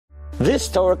This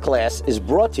Torah class is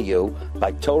brought to you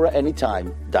by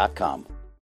TorahAnytime.com.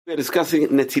 We are discussing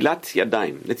Netilat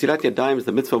Yadayim. Netilat Yadayim is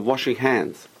the mitzvah of washing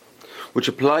hands, which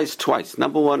applies twice.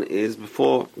 Number one is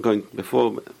before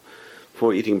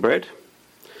eating bread,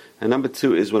 and number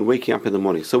two is when waking up in the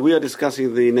morning. So we are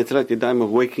discussing the Netilat Yadayim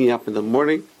of waking up in the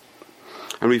morning,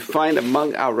 and we find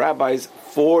among our rabbis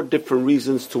 4 different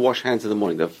reasons to wash hands in the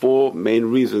morning. There are 4 main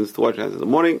reasons to wash hands in the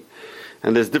morning,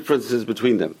 and there's differences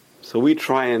between them. So we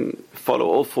try and follow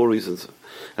all 4 reasons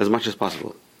as much as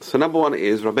possible. So number one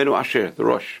is Rabbeinu Asher, the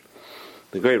Rosh,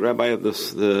 the great rabbi of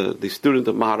the student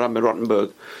of Maharam in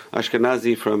Rottenburg,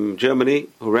 Ashkenazi from Germany,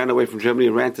 who ran away from Germany,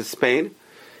 ran to Spain,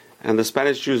 and the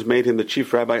Spanish Jews made him the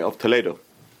chief rabbi of Toledo.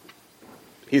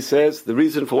 He says the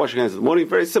reason for washing hands in the morning,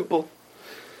 very simple,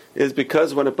 is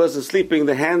because when a person is sleeping,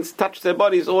 the hands touch their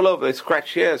bodies all over. They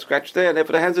scratch here, scratch there, and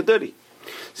therefore the hands are dirty.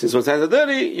 Since one's hands are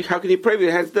dirty, how can you pray with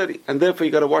your hands dirty? And therefore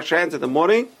you got to wash your hands in the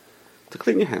morning to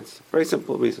clean your hands. Very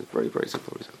simple reason. Very, very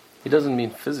simple reason. He doesn't mean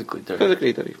physically dirty.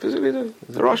 Physically dirty. Physically dirty.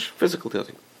 The Rosh, physical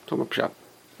dirty. Talking about pshat.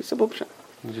 It's simple pshat.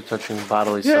 You're touching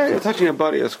bodily stuff. Yeah, you're stuff. touching your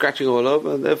body, you're scratching all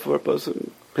over, and therefore a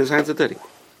person, his hands are dirty.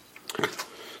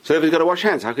 So if he's got to wash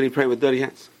hands, how can he pray with dirty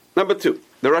hands? Number 2,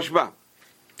 the Rashba.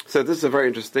 So this is very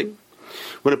interesting.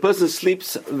 When a person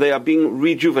sleeps, they are being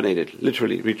rejuvenated,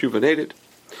 literally rejuvenated.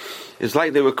 It's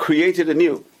like they were created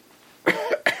anew.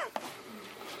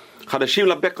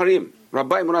 Chadashim labekarim,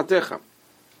 Rabbi Munatecha.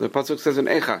 The pasuk says in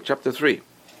Echa, chapter 3.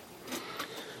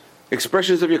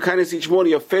 Expressions of your kindness each morning,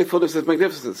 your faithfulness is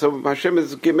magnificent. So Hashem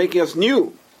is making us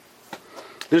new.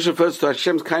 This refers to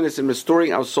Hashem's kindness in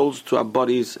restoring our souls to our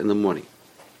bodies in the morning.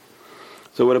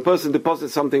 So when a person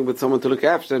deposits something with someone to look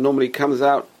after, normally it comes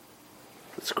out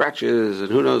scratches, and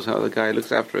who knows how the guy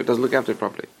looks after it, doesn't look after it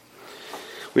properly.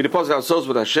 We deposit our souls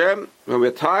with Hashem when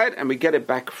we're tired, and we get it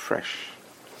back fresh.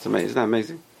 It's amazing. Isn't that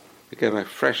amazing? We get it back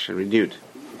fresh and renewed.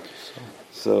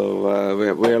 So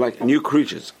we're like new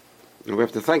creatures. And we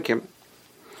have to thank Him.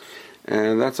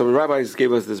 And that's what the rabbis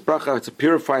gave us this bracha, to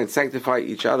purify and sanctify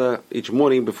each other each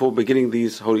morning before beginning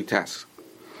these holy tasks.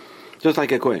 Just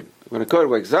like a Kohen. When a Kohen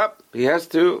wakes up, he has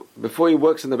to, before he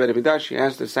works in the Beit HaMikdash, he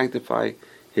has to sanctify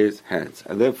his hands.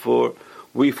 And therefore,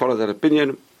 we follow that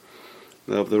opinion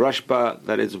of the Rashba,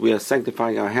 that is, we are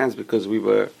sanctifying our hands because we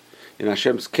were in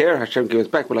Hashem's care. Hashem gave us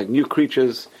back. We're like new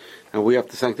creatures, and we have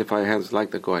to sanctify our hands like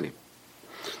the Kohanim.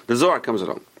 The Zohar comes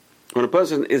along. When a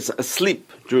person is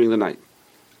asleep during the night,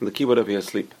 and the keyword over here is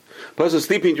sleep. A person is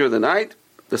sleeping during the night,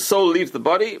 the soul leaves the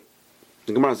body.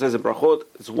 The Gemara says in Brachot,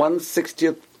 it's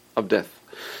 1/60th of death.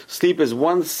 Sleep is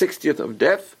 1/60th of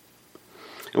death.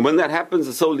 And when that happens,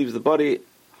 the soul leaves the body,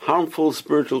 harmful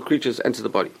spiritual creatures enter the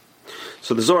body.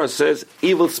 So the Zohar says,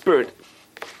 evil spirit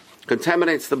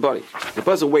contaminates the body. The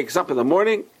person wakes up in the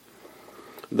morning,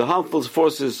 the harmful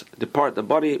forces depart the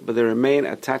body, but they remain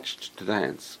attached to the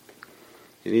hands.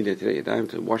 You need a time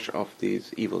to wash off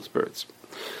these evil spirits.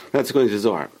 That's according to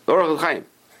Zohar. Orach Chaim.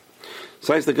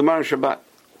 Cites the Gemara in Shabbat.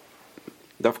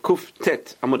 Daf Kuf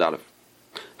Tet Amud Aleph.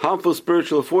 Harmful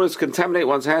spiritual forces contaminate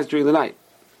one's hands during the night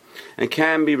and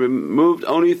can be removed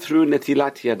only through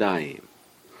Netilat Yadayim.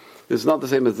 This is not the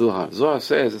same as Zohar. Zohar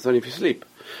says it's only if you sleep.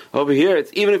 Over here, it's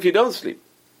even if you don't sleep.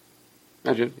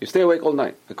 Imagine, you stay awake all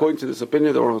night. According to this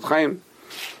opinion, the Orach Chaim,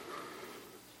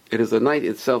 it is the night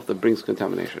itself that brings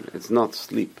contamination. It's not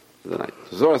sleep the night.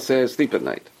 So Zohar says sleep at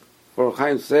night. Orach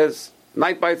Chaim says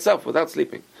night by itself without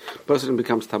sleeping. Person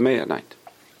becomes tamei at night.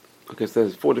 Okay, so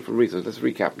there's 4 different reasons. Let's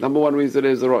recap. Number 1 reason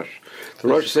is the Rosh. The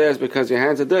Rosh says because your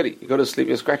hands are dirty. You go to sleep,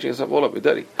 you're scratching yourself all up, you're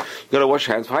dirty. You got to wash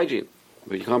your hands for hygiene.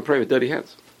 But you can't pray with dirty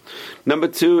hands. Number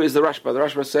 2 is the Rashba. The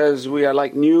Rashba says we are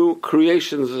like new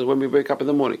creations when we wake up in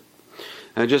the morning.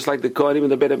 And just like the Kohanim in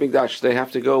the Beit HaMikdash, they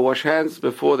have to go wash hands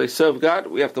before they serve God.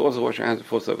 We have to also wash our hands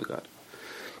before serving God.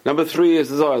 Number 3 is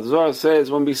the Zohar. The Zohar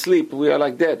says when we sleep, we are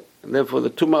like dead. And therefore the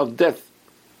tumah of death,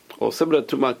 or similar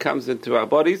tumah, comes into our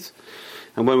bodies.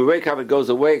 And when we wake up, it goes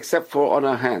away, except for on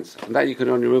our hands. And that you can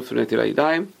only remove through Netilat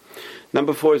Yadayim.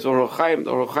 Number 4 is Orach Chaim.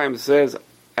 The Orach Chaim says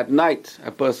at night,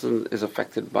 a person is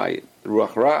affected by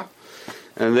Ruach Ra.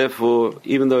 And therefore,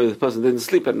 even though the person didn't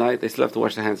sleep at night, they still have to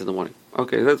wash their hands in the morning.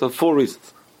 Okay, those are 4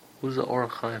 reasons. Who's the Orach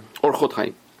Chaim? Orchot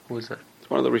Chaim. Who is that? It's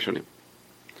one of the Rishonim.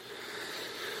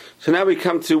 So now we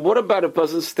come to, what about a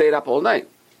person stayed up all night?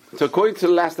 So according to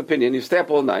the last opinion, you stay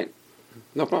up all night,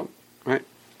 no problem, right?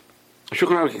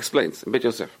 Shulchan Aruch explains in Beit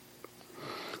Yosef.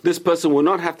 This person will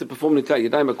not have to perform Netilat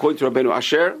Yadayim according to Rabbeinu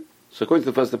Asher. So according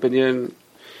to the first opinion,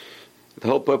 the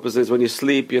whole purpose is when you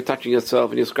sleep, you're touching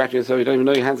yourself and you're scratching yourself, you don't even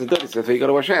know your hands are dirty, so you've got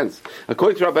to wash hands.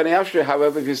 According to Rabbeinu Asher,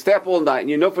 however, if you stay up all night and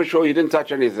you know for sure you didn't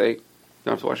touch anything, you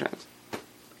don't have to wash hands.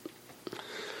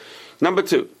 Number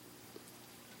 2.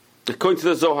 According to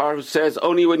the Zohar, who says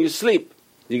only when you sleep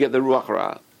you get the Ruach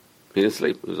Ra. He didn't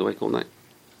sleep, he was awake all night.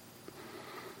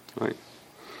 Right?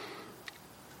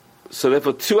 So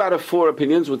therefore 2 out of 4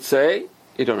 opinions would say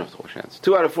you don't have to wash hands.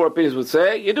 2 out of 4 opinions would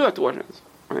say you do have to wash hands.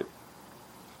 Right?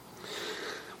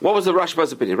 What was the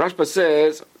Rashba's opinion? Rashba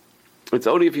says it's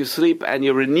only if you sleep and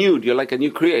you're renewed, you're like a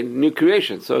new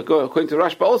creation. So according to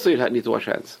Rashba also you need to wash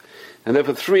hands. And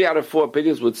therefore 3 out of 4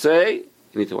 opinions would say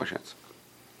you need to wash hands.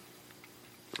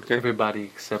 Okay? Everybody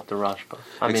except the Rashba.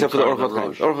 Except for the Orchot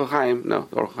Chaim. The Orchot Chaim, no,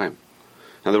 the Orchot Chaim.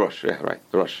 And the Rosh, yeah, right,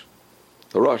 the Rosh.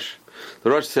 The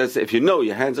Rosh says if you know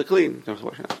your hands are clean, you don't have to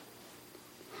wash hands.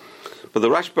 But the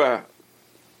Rashba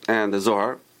and the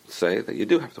Zohar say that you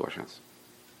do have to wash hands.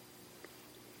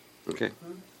 Okay?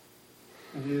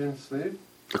 If you didn't sleep?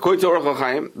 According to Orchot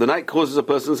Chaim, the night causes a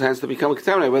person's hands to become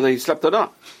contaminated, whether he slept or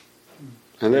not.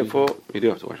 And therefore, you do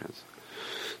have to wash hands.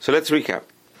 So let's recap.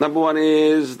 Number 1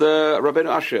 is the Rabbeinu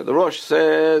Asher. The Rosh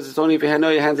says it's only if you know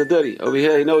your hands are dirty. Over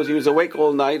here, he knows he was awake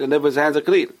all night and therefore his hands are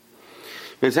clean.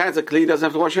 If his hands are clean, he doesn't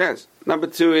have to wash hands. Number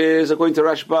 2 is, according to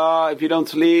Rashba, if you don't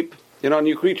sleep, you're not a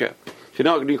new creature. If you're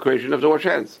not a new creature, you don't have to wash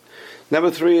hands. Number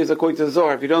 3 is, according to the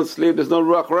Zohar, if you don't sleep, there's no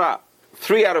Ruach Ra.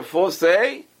 3 out of 4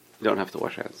 say you don't have to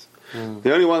wash hands.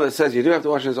 The only one that says you do have to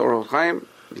wash hands is Orchot Chaim,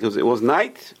 because it was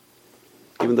night,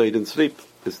 even though you didn't sleep,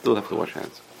 you still have to wash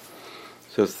hands.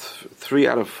 So 3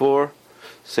 out of 4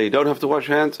 say you don't have to wash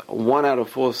hands. 1 out of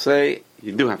 4 say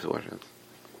you do have to wash hands.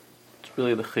 It's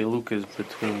really the chiluk is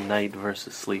between night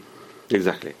versus sleep.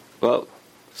 Exactly. Well,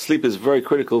 sleep is very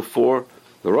critical for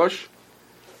the Rosh,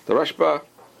 the Rashba,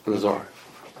 and the Zohar.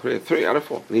 3 out of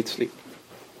 4 need sleep.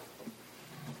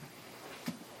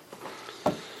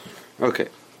 Okay.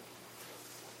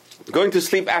 Going to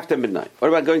sleep after midnight. What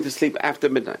about going to sleep after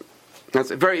midnight? That's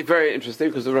very, very interesting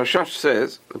because the Rashash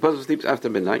says the person who sleeps after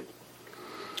midnight,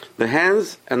 the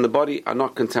hands and the body are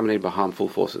not contaminated by harmful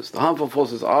forces. The harmful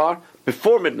forces are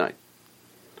before midnight.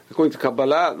 According to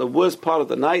Kabbalah, the worst part of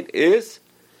the night is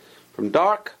from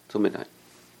dark till midnight.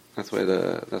 That's where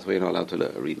you're not allowed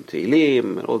to read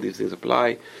Tehillim and all these things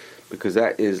apply, because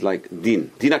that is like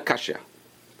din akashya,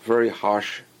 very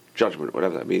harsh judgment,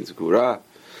 whatever that means. Gura,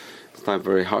 it's time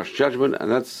for very harsh judgment,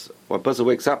 and that's when a person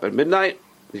wakes up at midnight.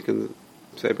 You can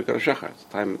say Birkat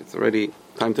HaShachar. It's already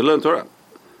time to learn Torah.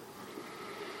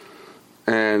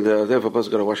 And therefore a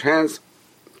person's got to wash hands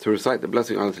to recite the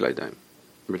blessing on Netilat Yadayim,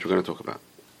 which we're going to talk about.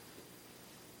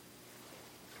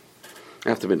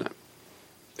 After midnight.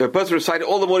 If a person recited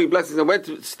all the morning blessings and went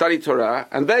to study Torah,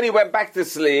 and then he went back to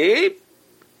sleep,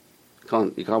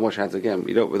 you can't wash hands again.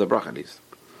 You don't with a bracha at least.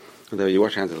 And then you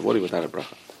wash hands in the morning without a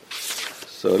bracha.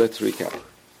 So let's recap.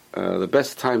 The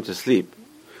best time to sleep,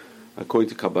 according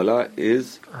to Kabbalah,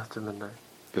 is After midnight.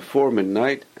 before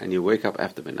midnight, and you wake up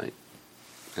after midnight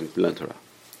and learn Torah.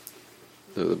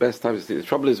 So the best time to sleep. The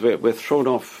trouble is we're thrown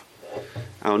off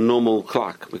our normal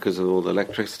clock because of all the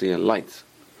electricity and lights.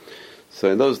 So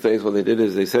in those days, what they did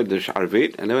is they said the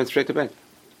Sharvit and they went straight to bed.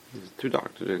 It was too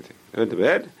dark to do anything. They went to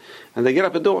bed and they get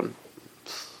up at dawn,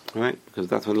 right? Because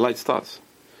that's when the light starts.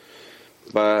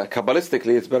 But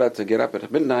Kabbalistically, it's better to get up at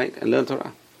midnight and learn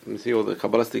Torah. You see all the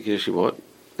Kabbalistic yeshivot.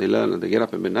 They learn and they get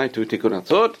up at midnight to Tikkun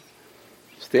Hatzot,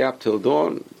 stay up till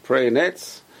dawn, pray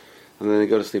nets, and then they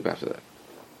go to sleep after that.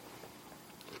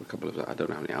 For a couple of, I don't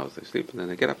know how many hours they sleep, and then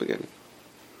they get up again.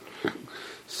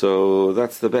 So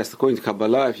that's the best. According to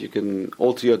Kabbalah, if you can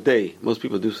alter your day, most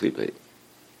people do sleep late.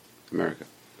 America.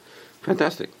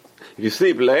 Fantastic. If you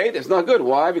sleep late, it's not good.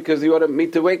 Why? Because you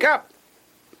need to wake up.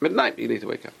 Midnight, you need to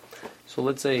wake up. So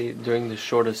let's say during the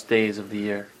shortest days of the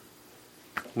year,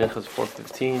 Mincha's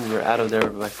 4:15, you're out of there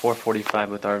by 4:45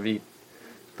 with Arvit.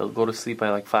 They'll go to sleep by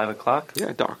like 5 o'clock.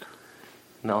 Yeah, dark.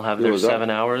 And they'll have their 7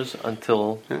 hours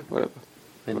until whatever.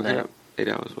 midnight. 8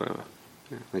 hours, whatever.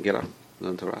 Yeah, they get up,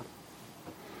 learn Torah.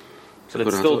 But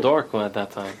it's still dark at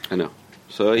that time. I know.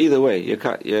 So either way, you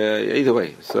cut. Yeah, either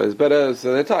way. So it's better.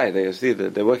 So they're tired. They see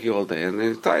that they're working all day and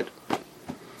they're tired.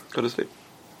 Go to sleep.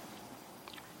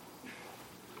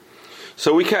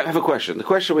 So we can't have a question. The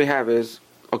question we have is,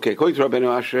 okay, according to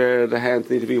Rabbeinu Asher, the hands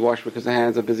need to be washed because the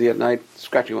hands are busy at night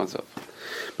scratching oneself.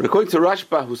 But according to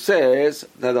Rashba, who says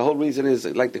that the whole reason is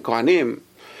like the Kohanim,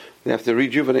 they have to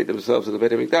rejuvenate themselves in the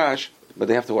Beit HaMikdash, but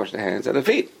they have to wash their hands and their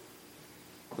feet.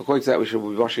 According to that, we should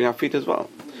be washing our feet as well.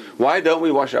 Why don't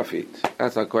we wash our feet?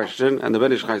 That's our question. And the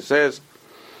Ben Ish Chai says,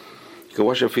 you can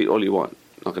wash your feet all you want.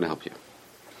 Not going to help you.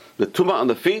 The tumah on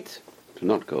the feet do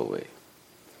not go away.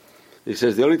 He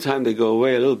says the only time they go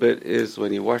away a little bit is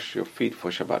when you wash your feet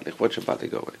for Shabbat. Lichvot Shabbat, they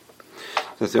go away.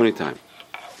 That's the only time.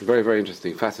 Very, very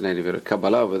interesting, fascinating bit of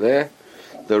Kabbalah over there.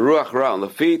 the Ruach Ra on the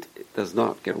feet does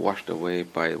not get washed away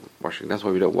by washing. That's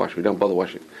why we don't wash. We don't bother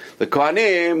washing. The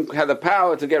Kohanim had the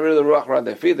power to get rid of the Ruach Ra on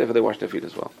their feet, therefore they wash their feet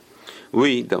as well.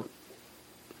 We don't.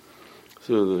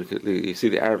 So you see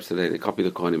the Arabs today, they copy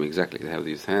the Kohanim exactly. They have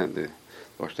these hands, they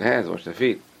wash their hands, wash their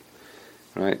feet.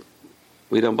 Right?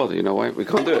 We don't bother. You know why? We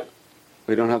can't do it.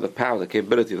 We don't have the power, the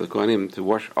capability of the Kohanim to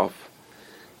wash off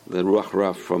the Ruach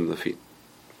Ra from the feet.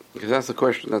 Because that's the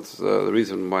question, that's the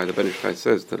reason why the Ben Ish Chai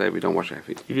says today we don't wash our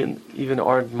feet. Even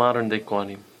our modern day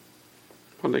Kohanim.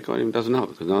 Modern day Kohanim doesn't help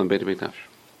because no one Beit HaMikdash.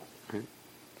 Right?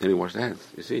 They don't wash their hands.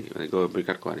 You see, when they go to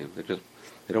Birkat Kohanim, they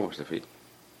don't wash their feet.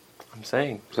 I'm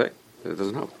saying. It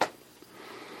doesn't help.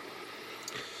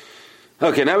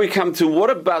 Okay, now we come to what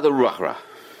about the Ruach Ra?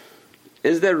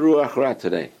 Is there Ruach Ra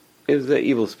today? Is there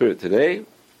evil spirit today?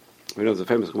 We know the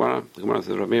famous Gemara. The Gemara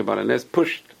says Rav Meir Baal HaNes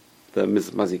pushed the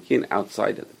Mazikin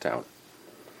outside of the town.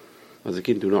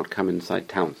 Mazikin do not come inside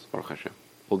towns, Baruch Hashem.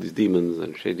 All these demons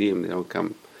and Shedim, they don't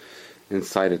come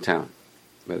inside a town.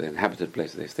 Where they're inhabited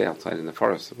places, they stay outside in the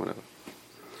forests and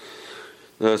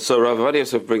whatever. So Rav Ovadia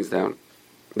Yosef brings down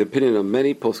the opinion of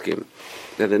many poskim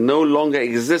that there no longer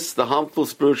exists the harmful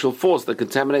spiritual force that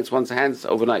contaminates one's hands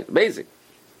overnight. Amazing.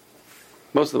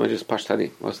 Most of them are just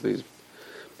Pashtani. Most of these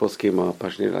poskim are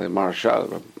Pashtani, like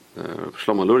Marashal,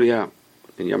 Shlomo Luria,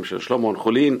 in Yom Shel Shlomo and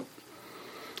Chulin.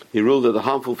 He ruled that the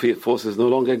harmful forces no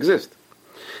longer exist.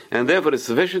 And therefore it's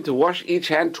sufficient to wash each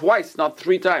hand twice, not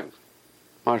 3 times.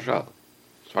 Marshal.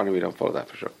 Sorry, we don't follow that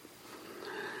for sure.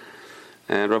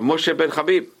 And Rav Moshe ben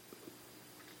Chabib,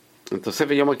 and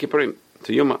Tosefet Yom Kippurim,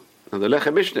 to Yuma, and the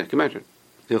Lechem Mishneh, can you imagine?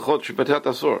 Hilchot Shbetat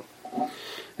Asur.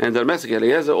 And the Mesach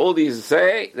Eliezer, all these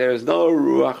say, there is no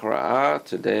Ruach Ra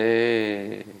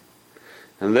today.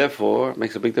 And therefore, it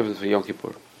makes a big difference for Yom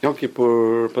Kippur. Yom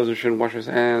Kippur, a person shouldn't wash his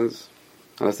hands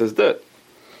unless there's dirt.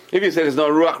 If you say there's no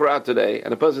Ruach Ra today,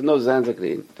 and a person knows his hands are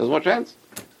clean, doesn't wash hands.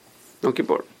 Yom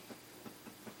Kippur.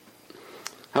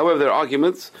 However, there are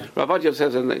arguments. Rav Ovadia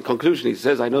says in the conclusion, he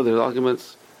says, I know there are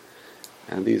arguments,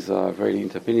 and these are very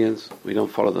lenient opinions. We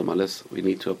don't follow them unless we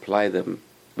need to apply them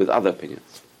with other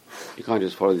opinions. You can't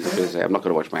just follow these opinions and say, I'm not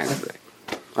going to wash my hands today.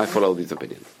 I follow these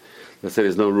opinions. Let's say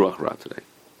there's no Ruach Ra today.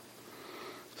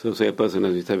 So say a person,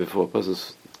 as we said before,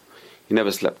 he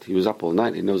never slept. He was up all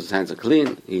night. He knows his hands are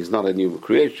clean. He's not a new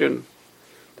creation.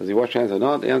 Does he wash hands or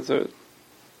not? The answer is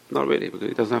not really, because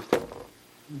he doesn't have to.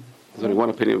 There's only one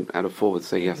opinion out of 4 would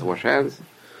say he has to wash hands.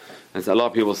 And so a lot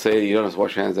of people say you don't have to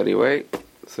wash hands anyway.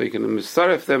 So you can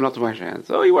misarif them not to wash hands.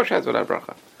 Oh, you wash hands without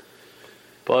bracha.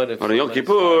 But if on a Yom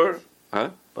Kippur,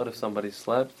 But if somebody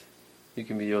slept, you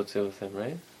can be yotze with him,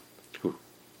 right? Who?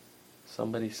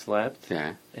 Somebody slept,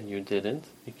 and you didn't.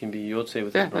 You can be yotze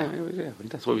with him. Yeah.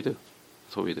 That's what we do.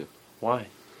 Why?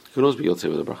 You can always be yotze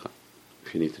with a bracha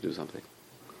if you need to do something.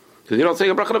 Because you don't say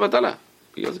a bracha levatala.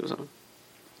 Be yotze with something.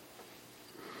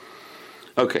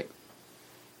 Okay.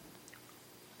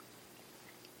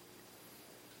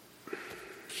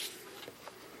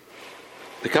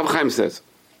 The Kaf Chaim says,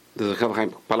 there's a Kaf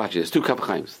Chaim Palachi, there's 2 Kaf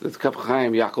Chaims. There's Kaf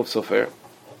Chaim Yaakov Sofer,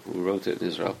 who wrote it in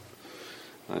Israel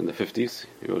in the 50s.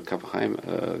 He wrote Kaf Chaim,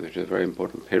 which is a very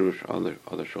important perush on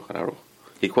the Shulchan Aruch.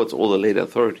 He quotes all the later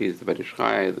authorities, the Ben Ish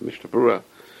Chai, the Mishnah Berurah,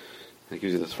 and he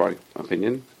gives you the Sephardic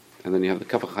opinion. And then you have the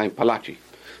Kaf Chaim Palachi.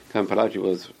 Chaim Palachi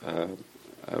was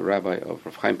a rabbi of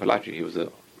Rav Chaim Palachi. He was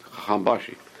a Chacham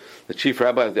Bashi, the chief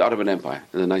rabbi of the Ottoman Empire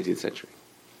in the 19th century.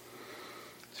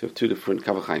 So you have 2 different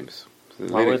Kaf Chaims. So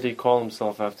why would he call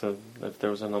himself after if there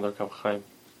was another Kaf Chaim?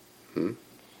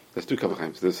 There's 2 Kaf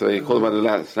Chaims. They call them by the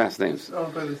last names.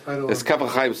 Oh, by the title. There's Kaf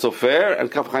Chaim Sofer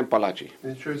and Kaf Chaim Palachi.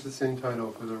 It shares the same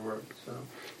title for their work.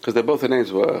 Because both their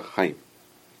names were Chaim.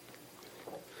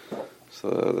 So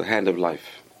the hand of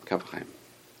life, Kaf Chaim,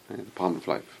 the palm of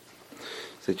life.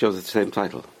 So it chose the same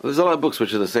title. There's a lot of books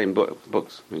which are the same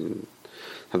books. I mean,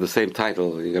 have the same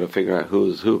title. You got to figure out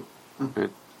who's who. Right?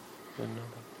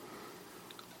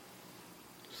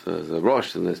 So there's a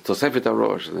Rosh, and there's Tosefet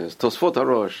HaRosh, and there's Tosfot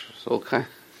HaRosh. It's all kind.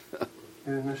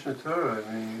 In Mishnah Torah,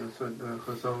 I mean, that's what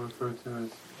Chazal referred to as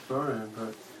Dvarim,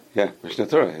 but... Yeah, Mishnah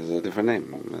Torah is a different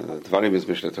name. Dvarim is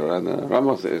Mishnah Torah, and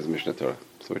Ramos is Mishnah Torah.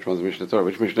 So which one's Mishnah Torah?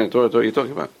 Which Mishnah Torah are you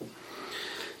talking about?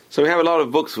 So we have a lot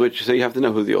of books which, so you have to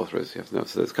know who the author is. You have to know.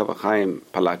 So there's Kaf Chaim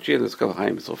Palachi and there's Kaf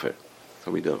Chaim Sofer.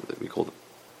 So we call them.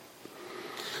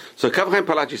 So Kaf Chaim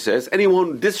Palachi says, anyone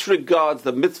who disregards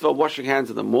the mitzvah of washing hands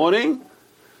in the morning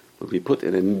will be put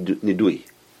in a nidui,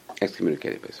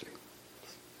 excommunicated basically.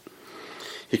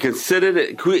 He considered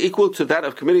it equal to that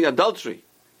of committing adultery.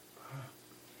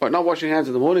 Or not washing hands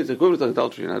in the morning is equivalent to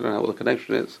adultery, and I don't know what the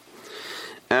connection is.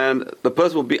 And the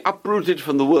person will be uprooted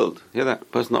from the world. Hear that? The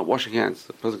person not washing hands.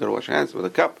 The person got to wash hands with a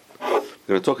cup,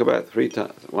 We're going to talk about it 3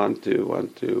 times. 1, 2, 1,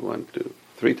 2, 1, 2,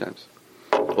 3 times.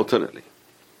 Alternately.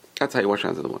 That's how you wash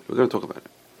hands in the morning. We're going to talk about it.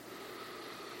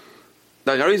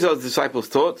 Now, Arizal's disciples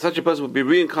taught such a person would be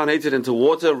reincarnated into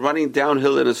water running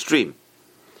downhill in a stream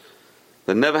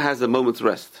that never has a moment's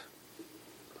rest.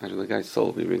 Imagine the guy's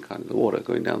soul be reincarnated in the water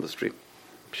going down the stream.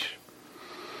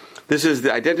 This is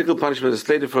the identical punishment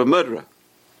slated for a murderer,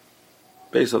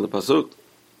 based on the pasuk.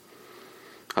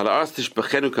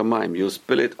 You'll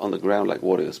spill it on the ground like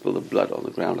water. You'll spill the blood on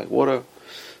the ground like water.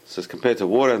 So it's compared to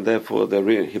water, and therefore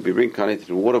he'll be reincarnated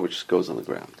in water, which goes on the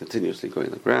ground, continuously going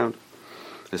on the ground.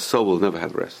 His soul will never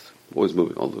have rest, always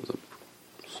moving, all the time.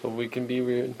 So we can be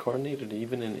reincarnated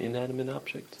even in inanimate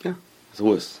objects? Yeah, it's the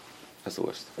worst. That's the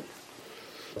worst.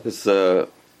 This, the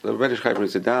Reddish Chai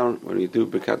brings it down when you do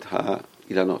Birkat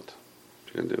HaIlanot.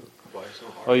 You can do.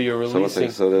 Oh, you're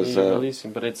releasing. So there's, you're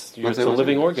releasing, but it's a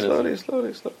living organism.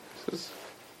 Slowly.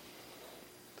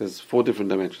 There's 4 different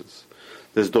dimensions.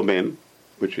 There's domem,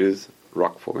 which is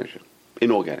rock formation,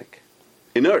 inorganic,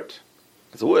 inert.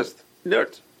 That's the worst.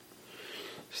 Inert.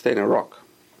 Stay in a rock.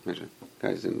 Imagine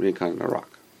guys reincarnated in a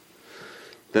rock.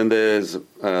 Then there's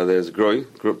growing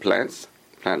plants,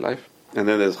 plant life, and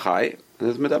then there's chai, and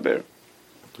there's medaber.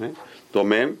 Right?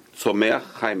 Domem,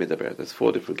 Tzomeach, Chai, Medaber. There's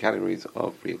 4 different categories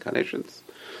of reincarnations.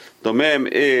 Domem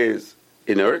is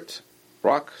inert,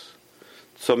 rocks.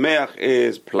 Tzomeach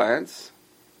is plants,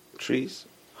 trees.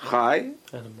 Chai,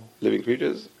 Animal. living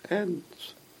creatures. And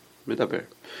Medaber.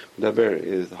 Medaber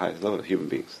is the highest level of human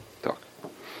beings. Talk.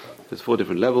 There's 4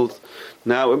 different levels.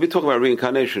 Now, when we talk about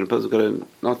reincarnation, a person's got to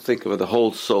not think about the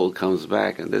whole soul comes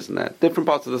back and this and that. Different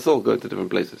parts of the soul go to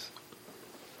different places.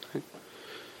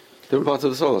 Different parts of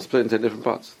the soul are split into different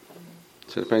parts.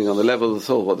 So depending on the level of the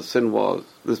soul, what the sin was,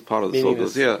 this part of the soul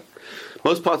goes here.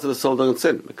 Most parts of the soul don't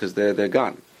sin because they're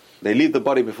gone. They leave the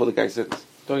body before the guy sins.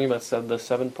 Talking about the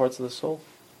 7 parts of the soul?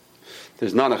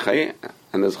 There's Nanachai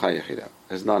and there's Chai Yechida.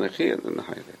 There's Nanachai and then the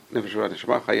Chai Yechida. Nefesh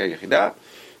Neshama Chai Yechida,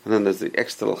 and then there's the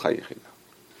external Chai Yechida.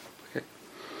 Okay,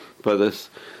 but there's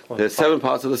 7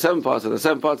 parts of the 7 parts of the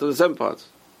 7 parts of the 7 parts.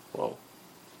 Whoa!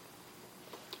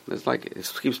 It's like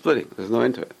it keeps splitting. There's no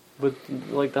end to it. But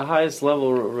like the highest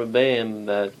level Rebbeim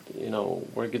that,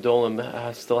 where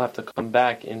Gedolim still have to come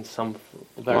back in some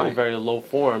very low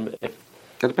form. It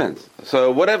depends.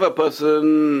 So whatever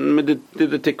person did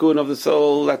the tikkun of the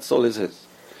soul, that soul is his.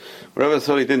 Whatever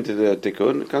soul he didn't do the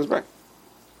tikkun, it comes back.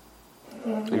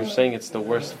 You're saying it's the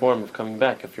worst form of coming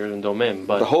back if you're in Domem,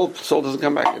 but the whole soul doesn't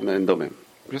come back in Domem.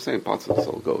 I'm just saying parts of the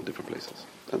soul go different places.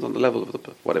 Depends on the level of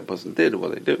what a person did,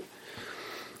 what they do.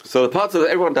 So the parts of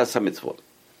everyone does some mitzvot.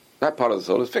 That part of the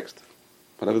soul is fixed.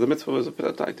 Whatever the mitzvah was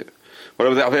tied to.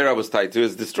 Whatever the avera was tied to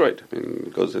is destroyed. I mean,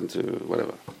 it goes into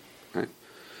whatever. Right?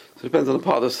 So it depends on the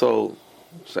part of the soul.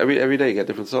 So every day you get a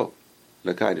different soul.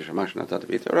 So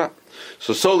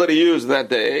soul that he used that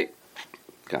day,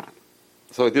 gone.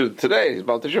 So he did it today, he's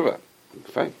about teshuvah.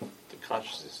 Fine. The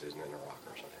consciousness isn't in a rock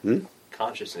or something.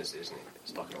 Consciousness isn't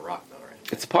stuck in a rock though,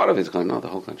 right? It's part of his, not the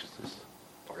whole consciousness.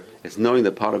 Part of it? It's knowing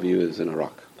that part of you is in a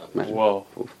rock. Imagine. Whoa.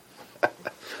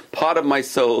 Part of my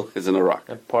soul is in a rock.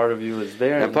 And part of you is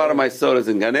there. And part of my soul is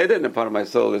in Gan Eden, and part of my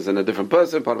soul is in a different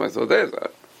person, part of my soul there.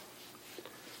 But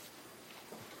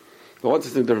once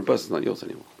it's in a different person, it's not yours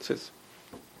anymore. It's his.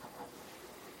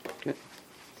 Okay.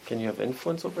 Can you have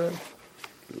influence over him?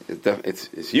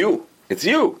 It's you. It's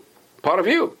you. Part of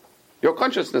you. Your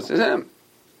consciousness is him.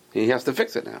 He has to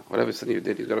fix it now. Whatever sin you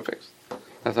did, he's got to fix.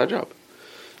 That's our job.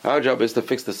 Our job is to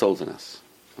fix the souls in us.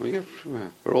 We're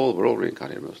all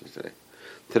reincarnated mostly today.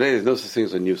 Today there's no such thing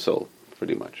as a new soul,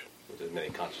 pretty much. There's many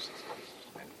consciousnesses.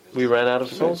 We ran out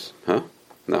of souls? Huh?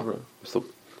 No. That's why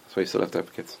you still have to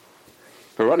have kids.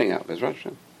 We're running out. There's Rosh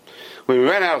Hashanah. When we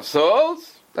ran out of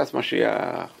souls, that's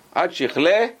Mashiach. Ad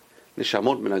shichle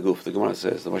nishamot min haguf. The Gemara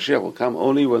says the Mashiach will come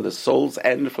only when the souls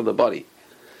end from the body.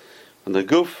 And the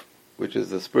guf, which is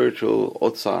the spiritual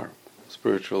otzar,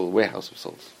 spiritual warehouse of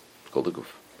souls, it's called the guf.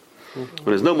 When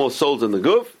there's no more souls in the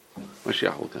guf,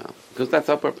 Mashiach will come. Because that's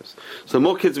our purpose. So the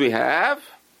more kids we have,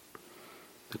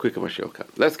 the quicker Mashiach will come.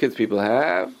 Less kids people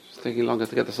have, it's taking longer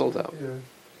to get the souls out. Yeah.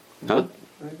 Huh?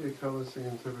 Maybe a Kabbalistic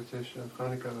interpretation of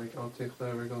Hanukkah, like Al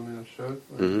Tichle Regal Min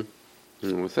Hashod.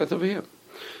 What's that over here?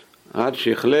 Ad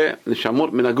shichle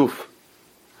nishamot min haguf.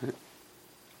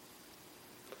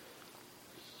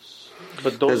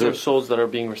 But those are souls that are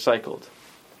being recycled.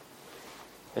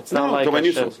 It's not like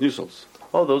new souls.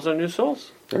 Oh, those are new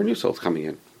souls? There are new souls coming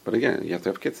in. But again, you have to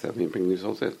have kids that bring new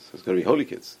souls in. So it's going to be holy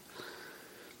kids.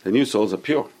 The new souls are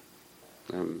pure.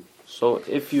 So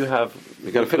if you have...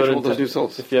 You've got to finish all those new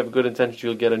souls. If you have good intentions,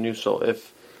 you'll get a new soul.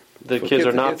 If the kids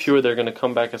are not pure, they're going to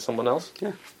come back as someone else?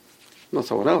 Yeah. Not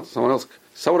someone else.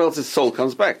 Someone else's soul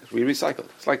comes back. We recycle.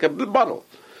 It's like a bottle.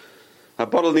 A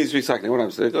bottle needs recycling. What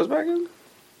happens? It goes back and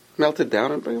melt it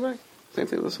down and bring it back. Same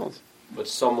thing with the souls. But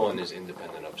someone is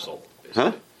independent of soul. Basically.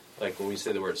 Huh? Like when we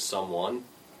say the word someone,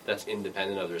 that's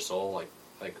independent of their soul.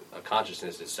 Like a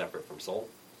consciousness is separate from soul.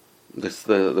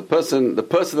 The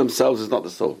person themselves is not the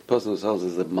soul. The person themselves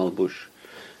is the malbush,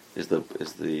 is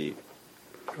the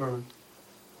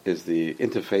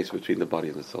interface between the body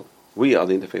and the soul. We are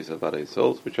the interface of the body and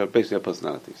souls, which are basically our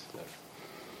personalities. Yeah.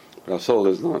 But our soul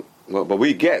is not. Well, but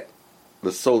we get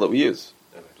the soul that we use.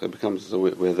 Yeah. So it becomes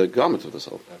we're the garment of the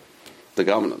soul. Yeah. The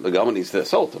garment needs the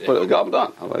soul to put the garment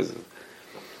on. Otherwise,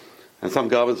 and some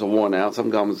garments are worn out, some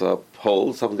garments are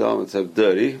whole, some garments are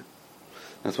dirty.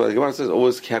 That's why the Gemara says,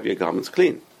 always have your garments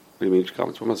clean. What do you mean,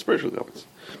 garments? From our spiritual garments.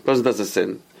 Person does a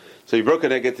sin. So he broke a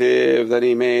negative, then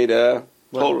he made a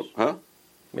hole. Huh?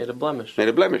 Made a blemish. Made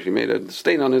a blemish. He made a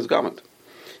stain on his garment.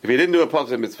 If he didn't do a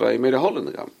positive mitzvah, he made a hole in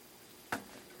the garment.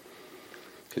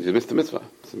 Because you missed the mitzvah.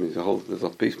 So it means there's a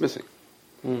piece missing.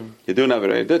 You're doing that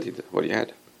very dirty. What you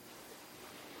had.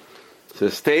 So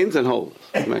stains and holes.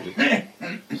 Imagine.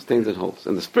 Stains and holes.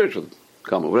 And the spiritual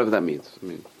garment, whatever that means. I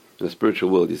mean, in the spiritual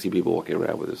world, you see people walking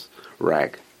around with this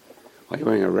rag. Why are you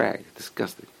wearing a rag?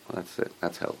 Disgusting. Well, that's it.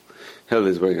 That's hell. Hell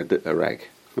is wearing a rag.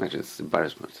 Imagine, it's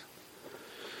embarrassment.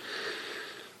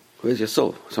 Where's your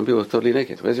soul? Some people are totally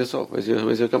naked. Where's your soul? Where's your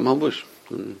Kamhan Bush?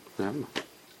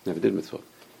 Never did mitzvah.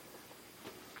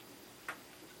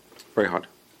 Very hard.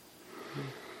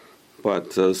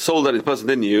 But soul that the person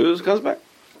didn't use comes back.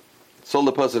 Soul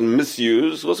the person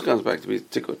misused also comes back to be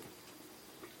tikkun.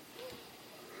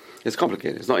 It's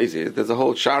complicated. It's not easy. There's a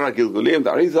whole Shara Gilgulim. The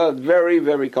Arizal very,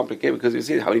 very complicated because you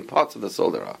see how many parts of the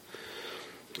soul there are.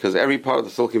 Because every part of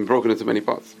the soul can be broken into many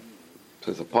parts.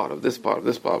 So there's a part of this part, of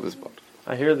this part, of this part.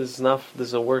 I hear this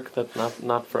is a work that's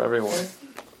not for everyone.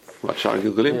 What, Shara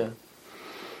Gilgulim? Yeah.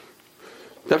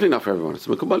 Definitely not for everyone. It's a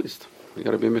Mekubalist. You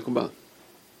got to be a Mekubal.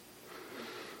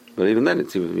 But even then,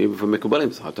 it's even for Mekubalim,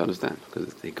 it's hard to understand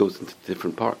because it goes into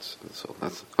different parts. So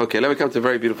that's okay. Let me come to a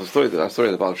very beautiful story. Our story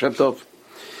of the Baal Shem Tov.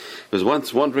 He was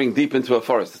once wandering deep into a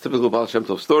forest. It's a typical Baal Shem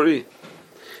Tov story,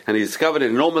 and he discovered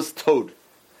an enormous toad.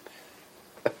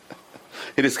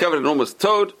 He discovered an enormous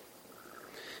toad.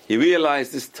 He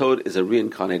realized this toad is a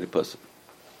reincarnated person.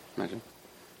 Imagine.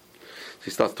 So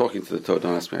he starts talking to the toad.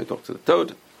 Don't ask me how he talked to the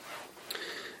toad.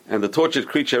 And the tortured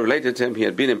creature related to him, he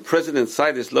had been imprisoned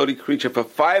inside this lowly creature for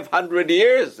 500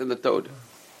 years in the toad.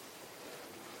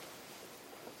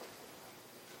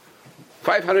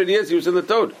 500 years he was in the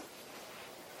toad.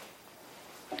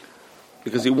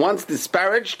 Because he once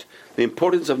disparaged the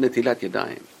importance of Netilat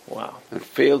Yadayim. Wow. And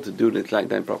failed to do Netilat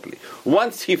Yadayim properly.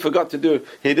 Once he forgot to do it,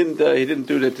 he didn't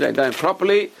do Netilat Yadayim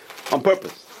properly on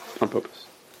purpose. On purpose.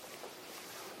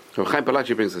 So Chaim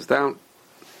Palachi brings us down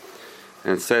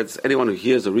and says anyone who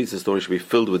hears or reads the story should be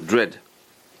filled with dread.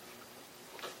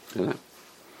 You know?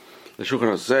 The Shulchan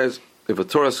Aruch says, if a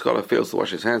Torah scholar fails to wash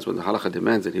his hands when the halakha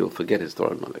demands it, he will forget his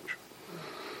Torah knowledge.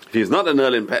 If he is not a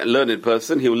learned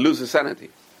person, he will lose his sanity.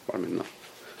 I mean, no.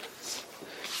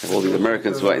 Have all these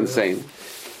Americans who are insane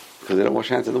because they don't wash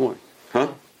hands in the morning. Huh?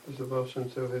 Was the Baal Shem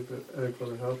Tov able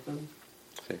to help them?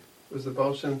 See? Was the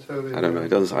Baal Shem Tov? I don't know.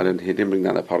 He didn't bring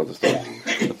down that part of the story.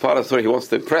 The part of the story he wants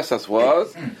to impress us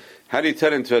was, how do you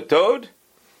turn into a toad?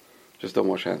 Just don't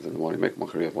wash hands in the morning. Make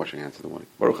mockery of washing hands in the morning.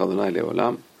 Baruch Adonai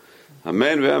le'olam.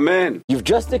 Amen ve'amen. You've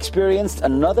just experienced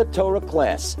another Torah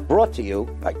class brought to you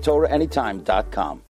by TorahAnytime.com.